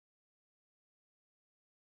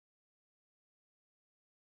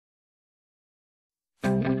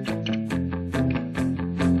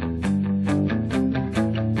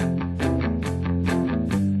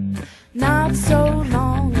Not so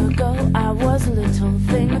long ago, I was a little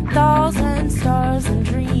thing with dolls and stars and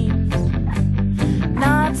dreams.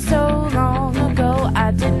 Not so long ago,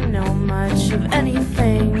 I didn't know much of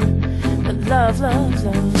anything but love, love,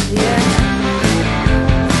 love, yeah.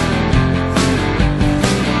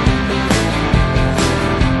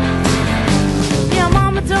 Yeah,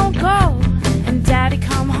 Mama, don't go, and Daddy,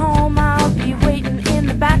 come home. I'll be waiting in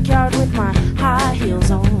the backyard with my high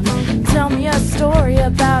heels on. Tell me a story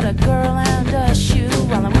about a girl and a shoe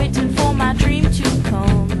while I'm waiting for my dream to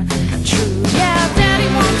come true. Yeah, Daddy,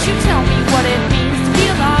 won't you tell me what it means to be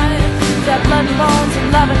alive? That blood and bones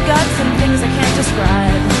and love and guts and things I can't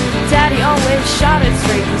describe. Daddy always shot it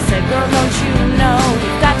straight. He said, girl, don't you know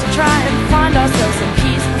we've got to try and find ourselves some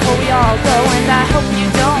peace before we all go. And I hope you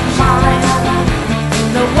don't mind.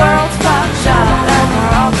 The world's fucked up and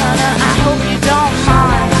we're all gonna. I hope you don't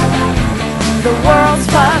mind. The world's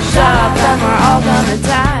fucked up and we're all gonna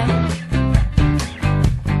die.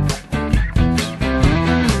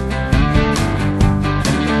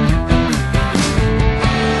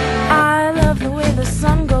 I love the way the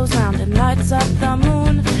sun goes round and lights up the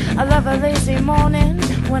moon. I love a lazy morning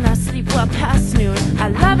when I sleep well past noon. I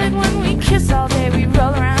love it when we kiss all day, we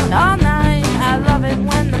roll around all night. I love it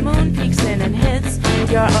when the moon peeks in and hits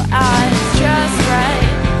your eyes just right.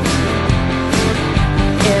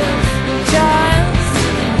 It's just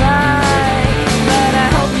right, but I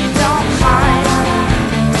hope you don't mind.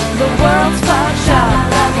 The world's fucked up